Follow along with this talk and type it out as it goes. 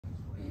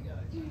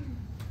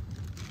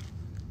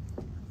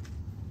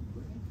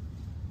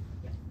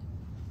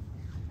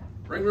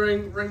Ring,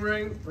 ring, ring,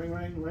 ring. Ring,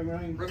 ring, ring,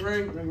 ring. Ring,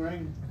 ring. Ring,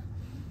 ring.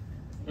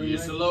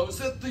 Yes, hello, is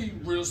that the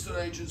Real Estate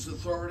Agents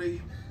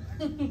Authority?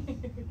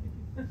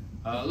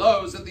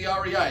 Hello, is that the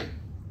REA?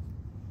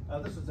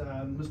 This is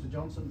Mr.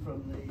 Johnson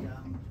from the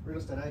Real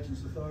Estate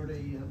Agents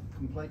Authority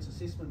Complaints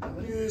Assessment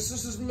Committee. Yes,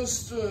 this is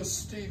Mr.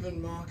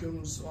 Stephen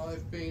Markhams.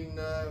 I've been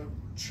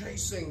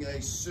chasing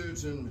a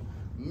certain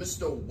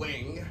Mr.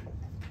 Wang,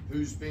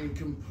 who's been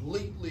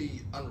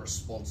completely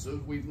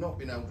unresponsive. We've not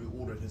been able to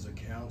audit his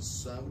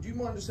accounts. Would you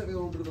mind just having a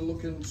little bit of a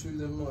look into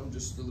them? I'm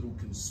just a little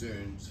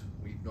concerned.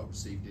 We've not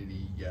received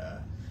any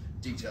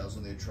details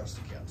on their trust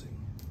accounting.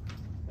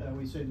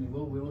 We certainly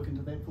will. We'll look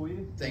into that for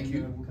you. Thank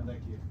you. We'll come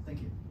back to you.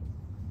 Thank you.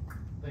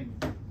 Bing.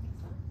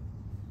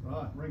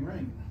 Right, ring,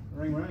 ring.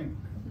 Ring, ring.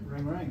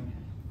 Ring, ring.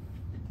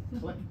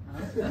 Click.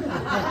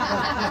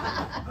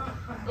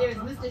 There is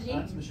Mr. Zeng.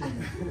 That's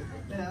machine.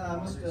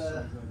 Now,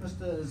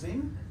 Mr.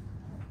 Zeng.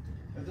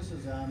 This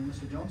is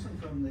Mr. Johnson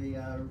from the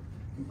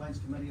Complaints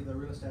Committee of the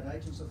Real Estate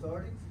Agents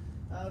Authority.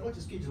 I'd like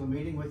to schedule a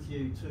meeting with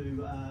you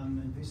to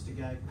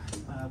investigate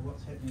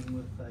what's happening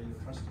with your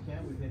trust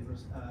account. We've had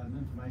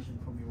information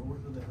from your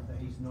auditor that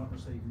he's not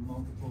received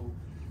multiple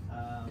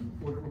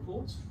audit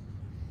reports.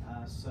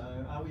 So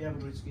are we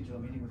able to schedule a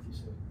meeting with you,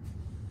 sir?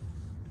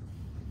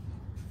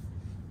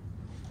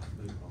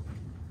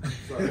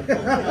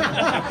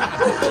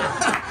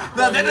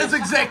 Now that is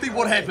exactly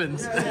what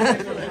happens.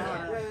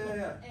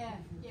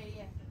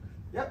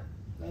 Yep.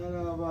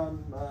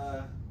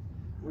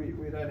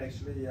 We don't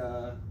actually.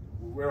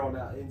 We're on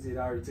our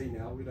NZREADT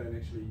now. We don't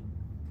actually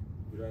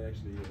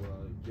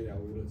get our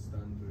audits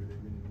done through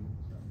them anymore.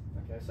 So.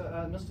 Okay. So,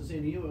 Mr.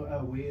 Zeng, are you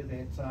aware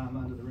that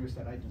under the Real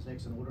Estate Agents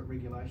Acts and Audit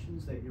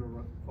Regulations that you're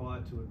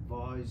required to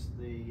advise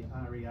the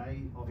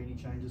REA of any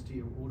changes to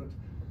your audit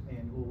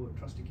and/or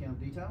trust account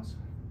details?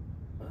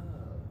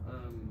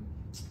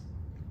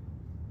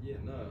 Yeah,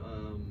 no.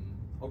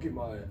 I'll get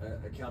my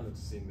accountant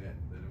to send that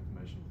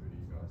information through to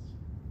you guys.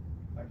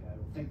 Okay,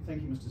 well,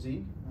 thank you, Mr.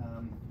 Zeng.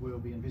 We'll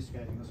be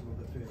investigating this a little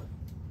bit further.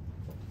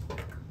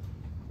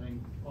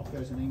 Then off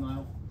goes an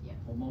email,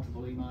 or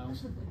multiple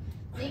emails.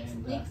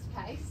 Next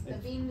case, the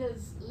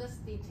vendors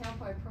list their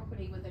Taupo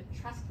property with a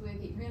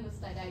trustworthy real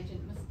estate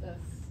agent, Mr.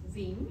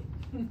 Zeng,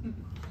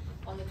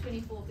 on the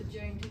 24th of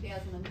June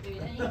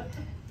 2013.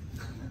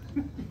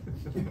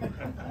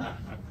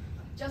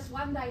 Just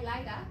one day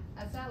later,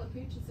 a sale of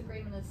purchase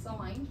agreement is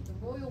signed. The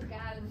Royal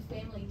Garden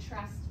Family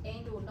Trust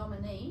and/or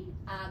nominee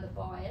are the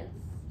buyers.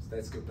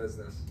 That's good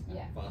business.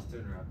 Yeah. Fast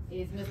turnaround.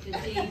 Here's Mr.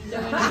 Zeng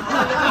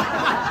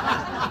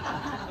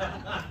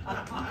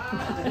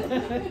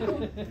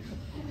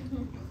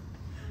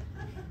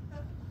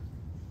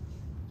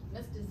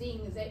Mr.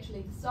 Zeng is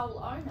actually the sole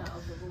owner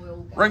of the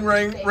Royal Garden Ring,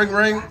 ring, Family ring,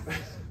 ring. Trust.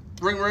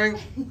 Ring, ring.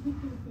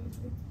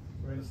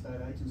 Real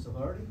Estate Agents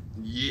Authority.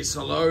 Yes,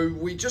 hello.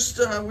 We just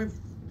we've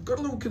got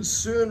a little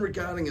concern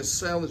regarding a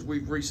sale that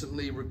we've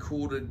recently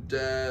recorded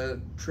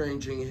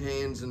changing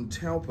hands in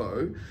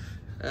Taupo.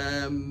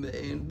 And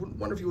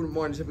wonder if you wouldn't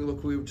mind just having a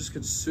look. We were just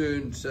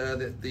concerned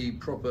that the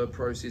proper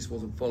process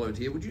wasn't followed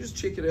here. Would you just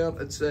check it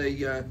out? It's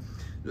the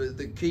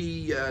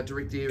key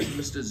director here is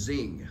Mr.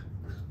 Zeng.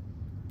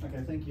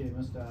 Okay, thank you,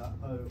 Mr.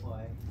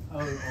 OIA.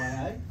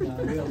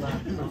 We'll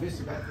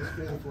investigate this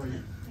further for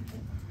you.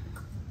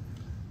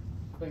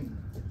 Bing.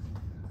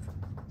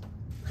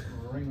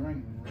 Ring,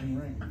 ring, ring,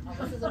 ring. Oh,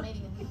 this is a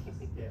meeting.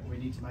 Yeah, we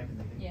need to make a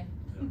meeting. Yeah.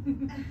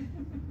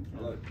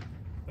 Hello.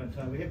 But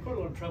we had quite a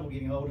lot of trouble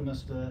getting hold of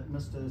Mr.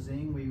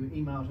 Zeng. We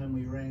emailed him,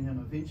 we rang him.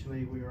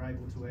 Eventually, we were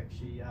able to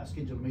actually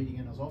schedule a meeting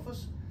in his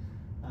office.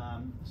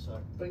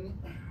 So, bing.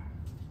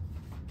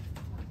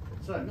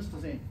 So, Mr.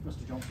 Zeng,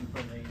 Mr. Johnson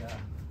from the.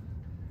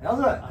 How's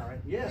it? All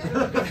right. Yeah.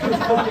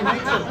 Probably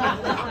meet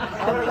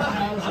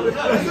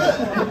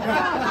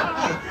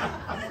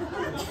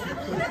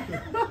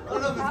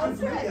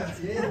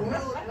Yeah,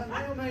 well, it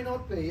may or may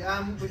not be.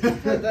 We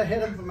just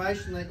had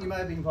information that you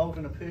may be involved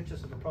in a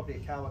purchase of a property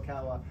at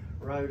Kawakawa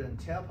Road in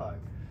Taupo.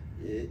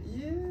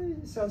 Yeah,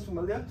 sounds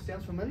familiar.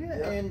 Sounds familiar.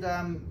 Yeah. And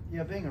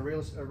being a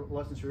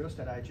licensed real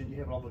estate agent, you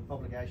have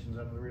obligations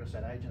under the Real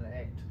Estate Agent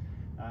Act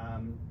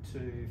to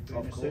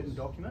furnish certain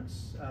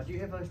documents. Do you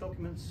have those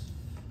documents?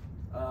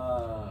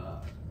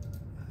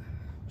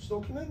 Which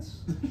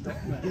documents?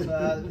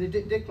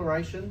 The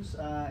declarations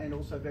and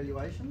also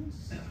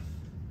valuations.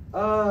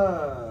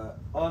 Oh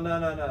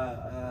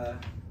no.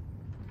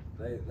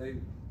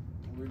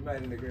 We've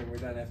made an agreement. We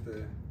don't have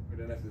to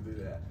do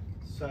that.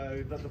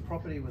 So, but the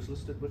property was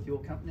listed with your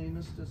company,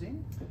 Mr.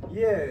 Zeng?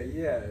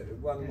 Yeah.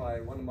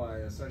 One of my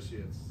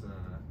associates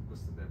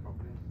listed that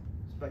property.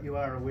 But you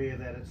are aware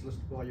that it's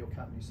listed by your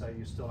company, so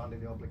you're still under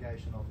the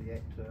obligation of the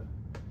Act to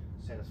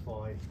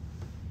satisfy.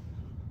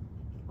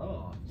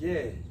 Oh,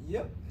 yeah.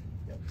 Yep.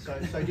 So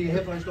do you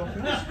have those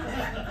documents?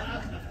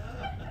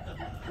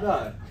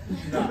 No.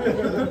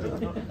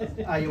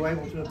 Are you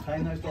able to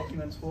obtain those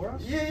documents for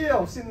us? Yeah.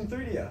 I'll send them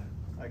through to you.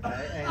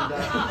 Okay. And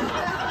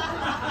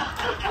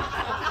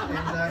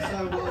so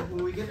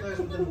will we get those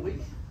within a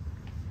week?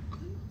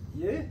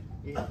 Yeah.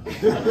 Yeah.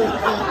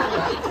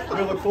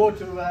 We look forward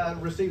to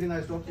receiving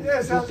those documents.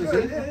 Yeah, sounds Mr.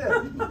 good.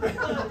 Zeng.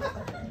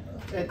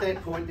 Yeah. At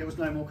that point, there was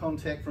no more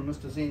contact from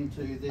Mr. Zeng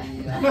to the.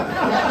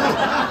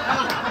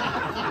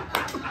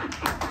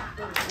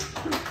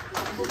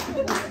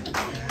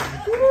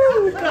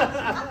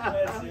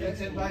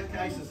 In both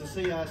cases, the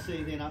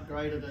CRC then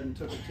upgraded and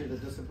took it to the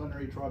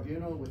disciplinary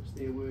tribunal, which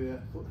there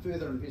were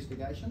further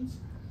investigations.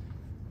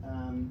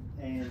 And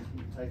you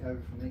can take over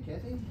from there,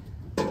 Kathy.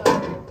 So,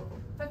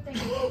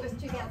 15th of August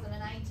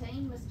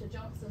 2018, Mr.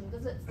 Johnson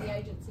visits the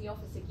agency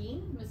office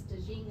again. Mr.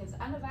 Zeng is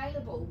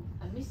unavailable.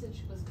 A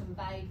message was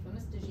conveyed for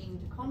Mr. Zeng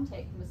to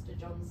contact Mr.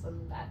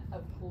 Johnson, but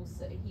of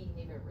course he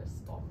never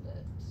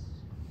responded.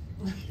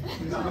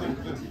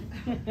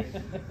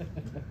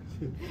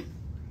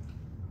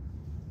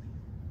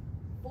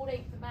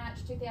 14th of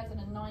March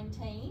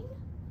 2019,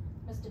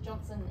 Mr.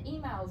 Johnson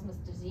emails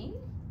Mr. Zeng.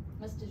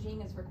 Mr.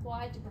 Zeng is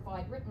required to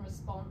provide written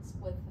response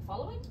with the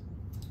following.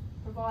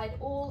 Provide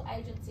all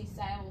agency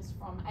sales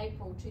from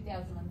April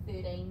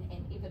 2013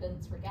 and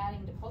evidence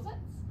regarding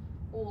deposits,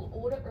 all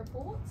audit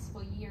reports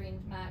for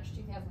year-end March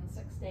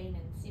 2016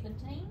 and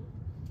 17,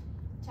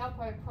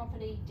 Taupo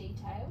property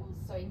details,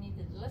 so you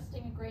needed the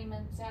listing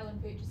agreement, sale and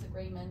purchase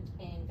agreement,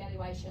 and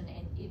valuation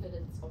and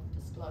evidence of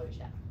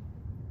disclosure.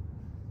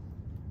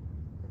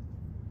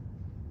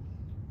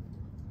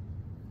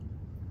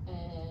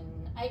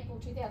 In April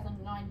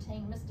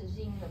 2019, Mr.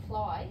 Zeng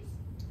replies,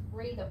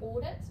 re the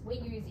audits, we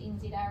use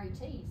NZREADT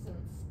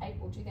since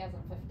April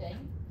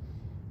 2015.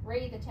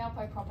 Re the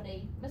Taupo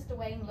property, Mr.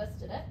 Wang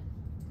listed it,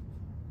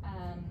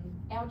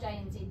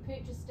 LJNZ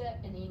purchased it,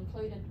 and he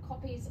included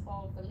copies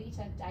of the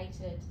letter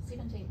dated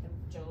 17th of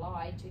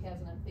July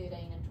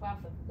 2013 and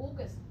 12th of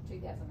August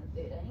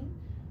 2013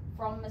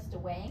 from Mr.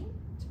 Wang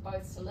to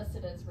both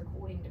solicitors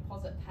recording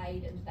deposit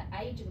paid into the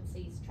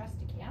agency's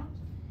trust account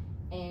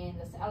and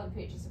the sale and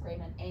purchase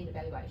agreement and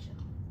evaluation.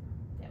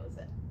 That was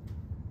it.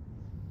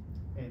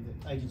 And the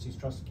agency's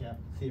trust account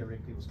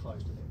theoretically was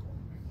closed at that point.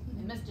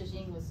 And Mr.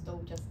 Zeng was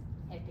still just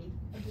happy,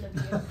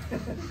 oblivious.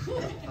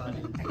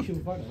 Actual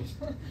photos.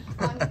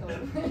 I'm cool.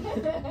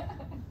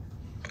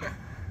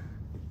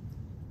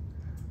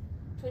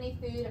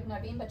 23rd of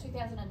November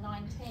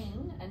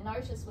 2019, a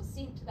notice was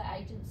sent to the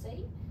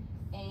agency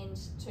and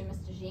to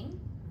Mr. Zeng.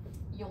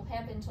 You'll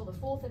have until the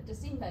 4th of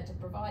December to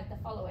provide the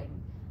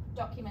following.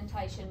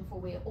 Documentation for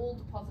where all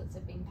deposits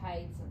have been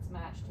paid since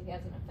March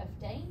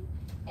 2015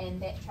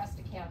 and that trust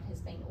account has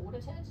been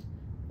audited.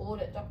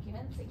 Audit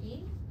documents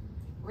again.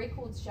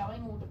 Records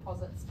showing all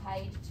deposits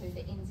paid to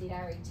the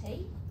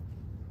NZREADT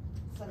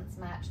since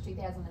March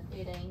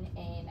 2013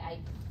 and a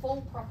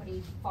full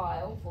property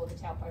file for the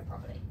Taupo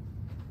property.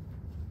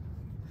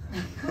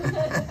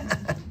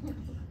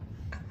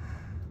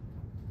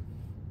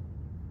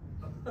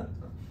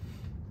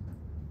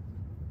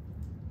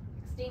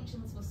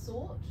 Extensions were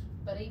sought,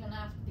 but even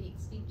after the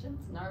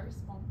extensions, no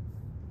response.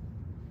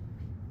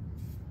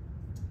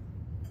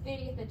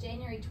 30th of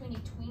January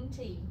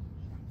 2020,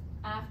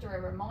 after a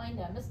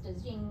reminder, Mr.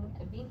 Zeng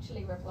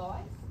eventually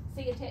replies,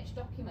 see attached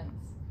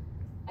documents.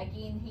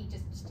 Again, he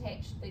just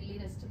attached the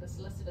letters to the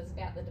solicitors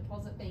about the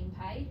deposit being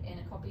paid and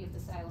a copy of the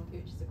sale and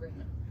purchase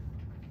agreement.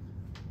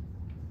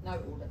 No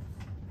audits.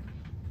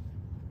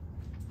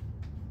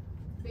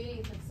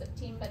 30th of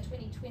September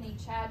 2020,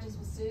 charges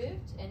were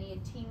served and he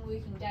had 10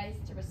 working days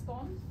to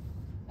respond,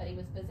 but he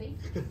was busy.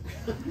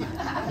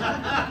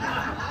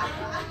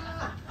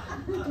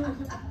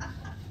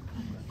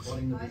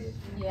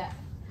 Yeah.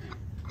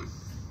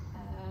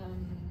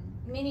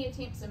 Many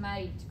attempts are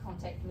made to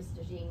contact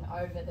Mr. Zeng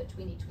over the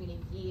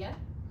 2020 year.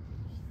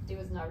 There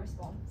was no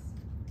response.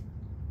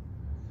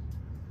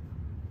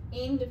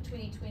 End of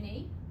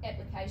 2020,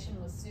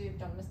 application was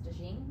served on Mr.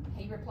 Zeng.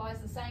 He replies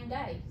the same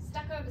day,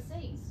 stuck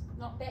overseas,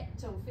 not back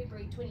till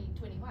February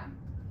 2021.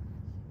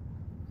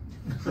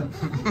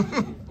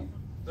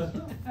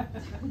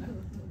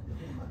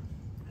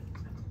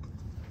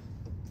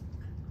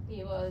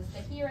 There was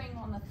the hearing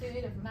on the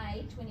 3rd of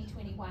May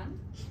 2021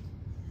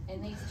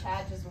 and these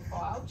charges were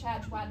filed.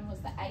 Charge 1 was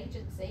the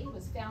agency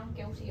was found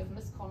guilty of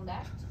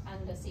misconduct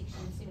under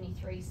section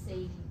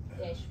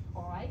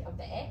 73C-I of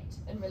the Act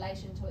in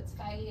relation to its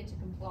failure to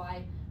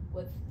comply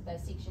with the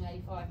section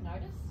 85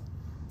 notice.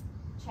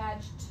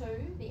 Charge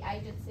 2, the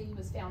agency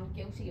was found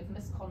guilty of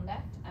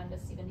misconduct under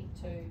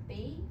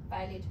 72B,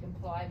 failure to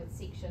comply with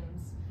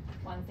sections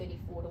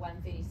 134 to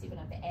 137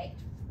 of the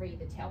Act, re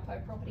the Taupo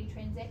property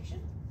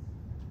transaction.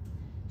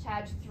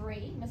 Charge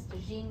 3, Mr.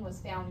 Zeng was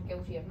found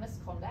guilty of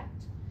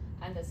misconduct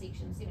under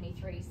section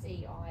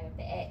 73C-I of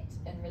the Act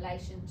in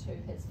relation to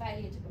his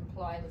failure to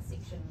comply with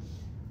section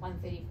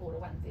 134 to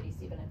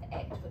 137 of the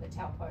Act for the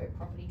Taupo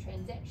property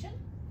transaction.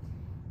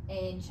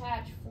 And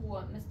charge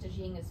 4, Mr.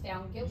 Zeng is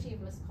found guilty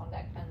of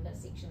misconduct under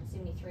section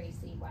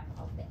 73C1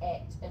 of the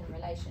Act in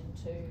relation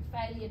to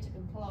failure to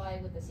comply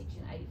with the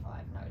section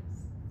 85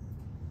 notice.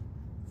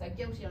 So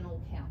guilty on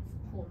all counts.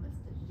 Poor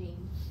Mr.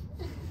 Zeng.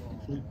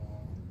 You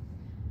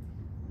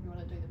want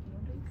to do the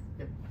penalties?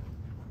 Yep.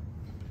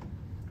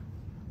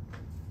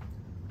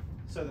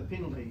 So the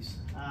penalties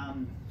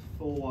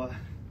for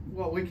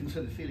what we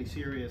consider fairly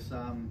serious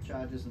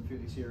charges and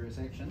fairly serious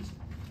actions.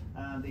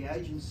 The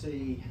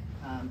agency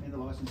and the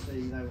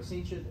licensee, they were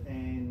censured,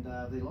 and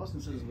the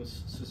licences were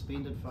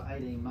suspended for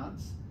 18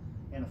 months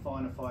and a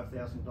fine of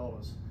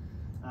 $5,000.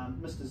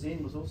 Mr.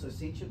 Zeng was also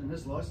censured and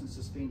his licence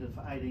suspended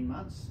for 18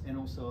 months and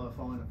also a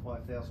fine of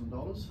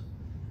 $5,000.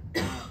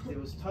 There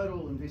was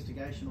total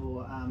investigation,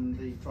 or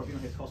the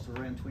tribunal had cost of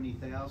around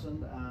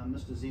 $20,000.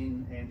 Mr.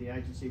 Zeng and the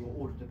agency were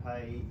ordered to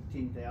pay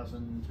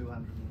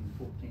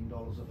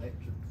 $10,214 of that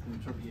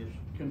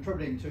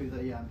contributing to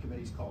the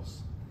committee's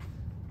costs.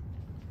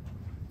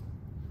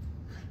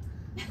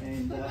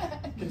 And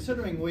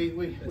considering we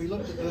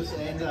looked at this,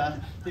 and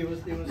there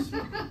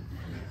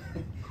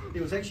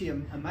was actually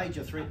a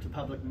major threat to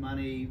public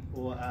money,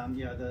 or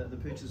the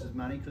purchaser's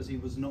money, because he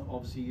was not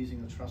obviously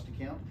using the trust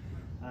account.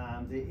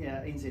 The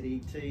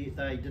NZREADT,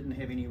 they didn't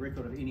have any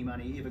record of any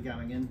money ever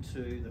going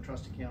into the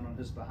trust account on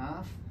his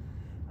behalf.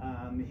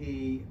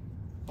 He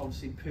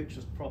obviously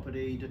purchased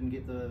property, didn't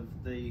get the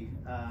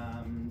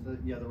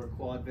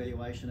required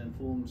valuation and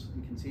forms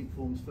and consent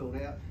forms filled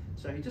out.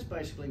 So he just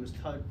basically was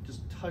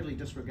totally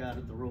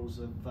disregarded the rules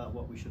of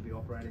what we should be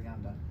operating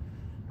under.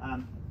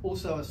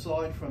 Also,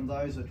 aside from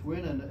those that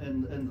weren't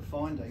in the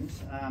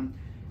findings,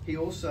 he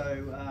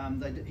also,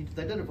 they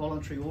did a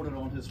voluntary audit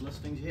on his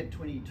listings. He had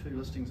 22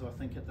 listings, I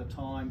think, at the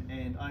time,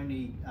 and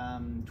only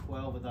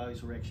 12 of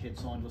those were actually had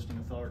signed listing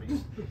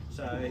authorities.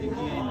 So again,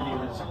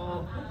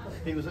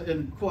 he was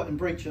quite in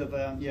breach of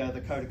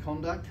the code of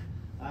conduct.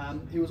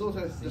 He was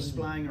also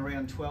displaying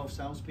around 12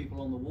 salespeople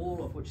on the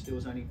wall, of which there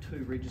was only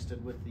 2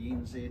 registered with the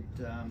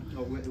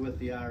or with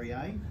the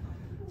REA.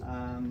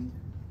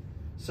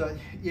 So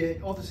yeah,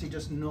 obviously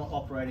just not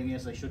operating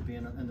as they should be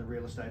in the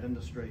real estate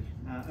industry.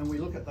 And we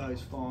look at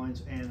those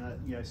fines and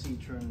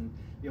censure and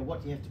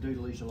what do you have to do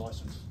to lose your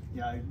license?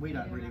 We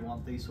don't really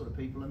want these sort of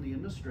people in the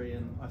industry.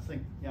 And I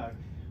think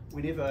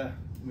whenever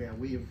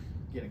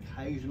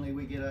occasionally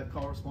we get a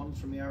correspondence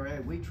from the REA,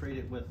 we treat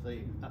it with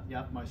the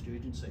utmost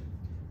urgency.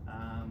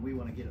 We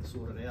want to get it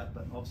sorted out,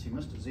 but obviously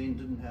Mr. Zeng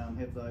didn't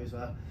have those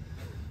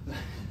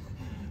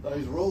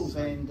those rules,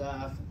 and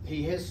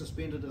he has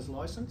suspended his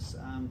licence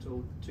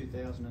till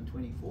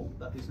 2024,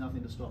 but there's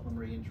nothing to stop him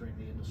re-entering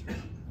the industry.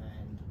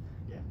 And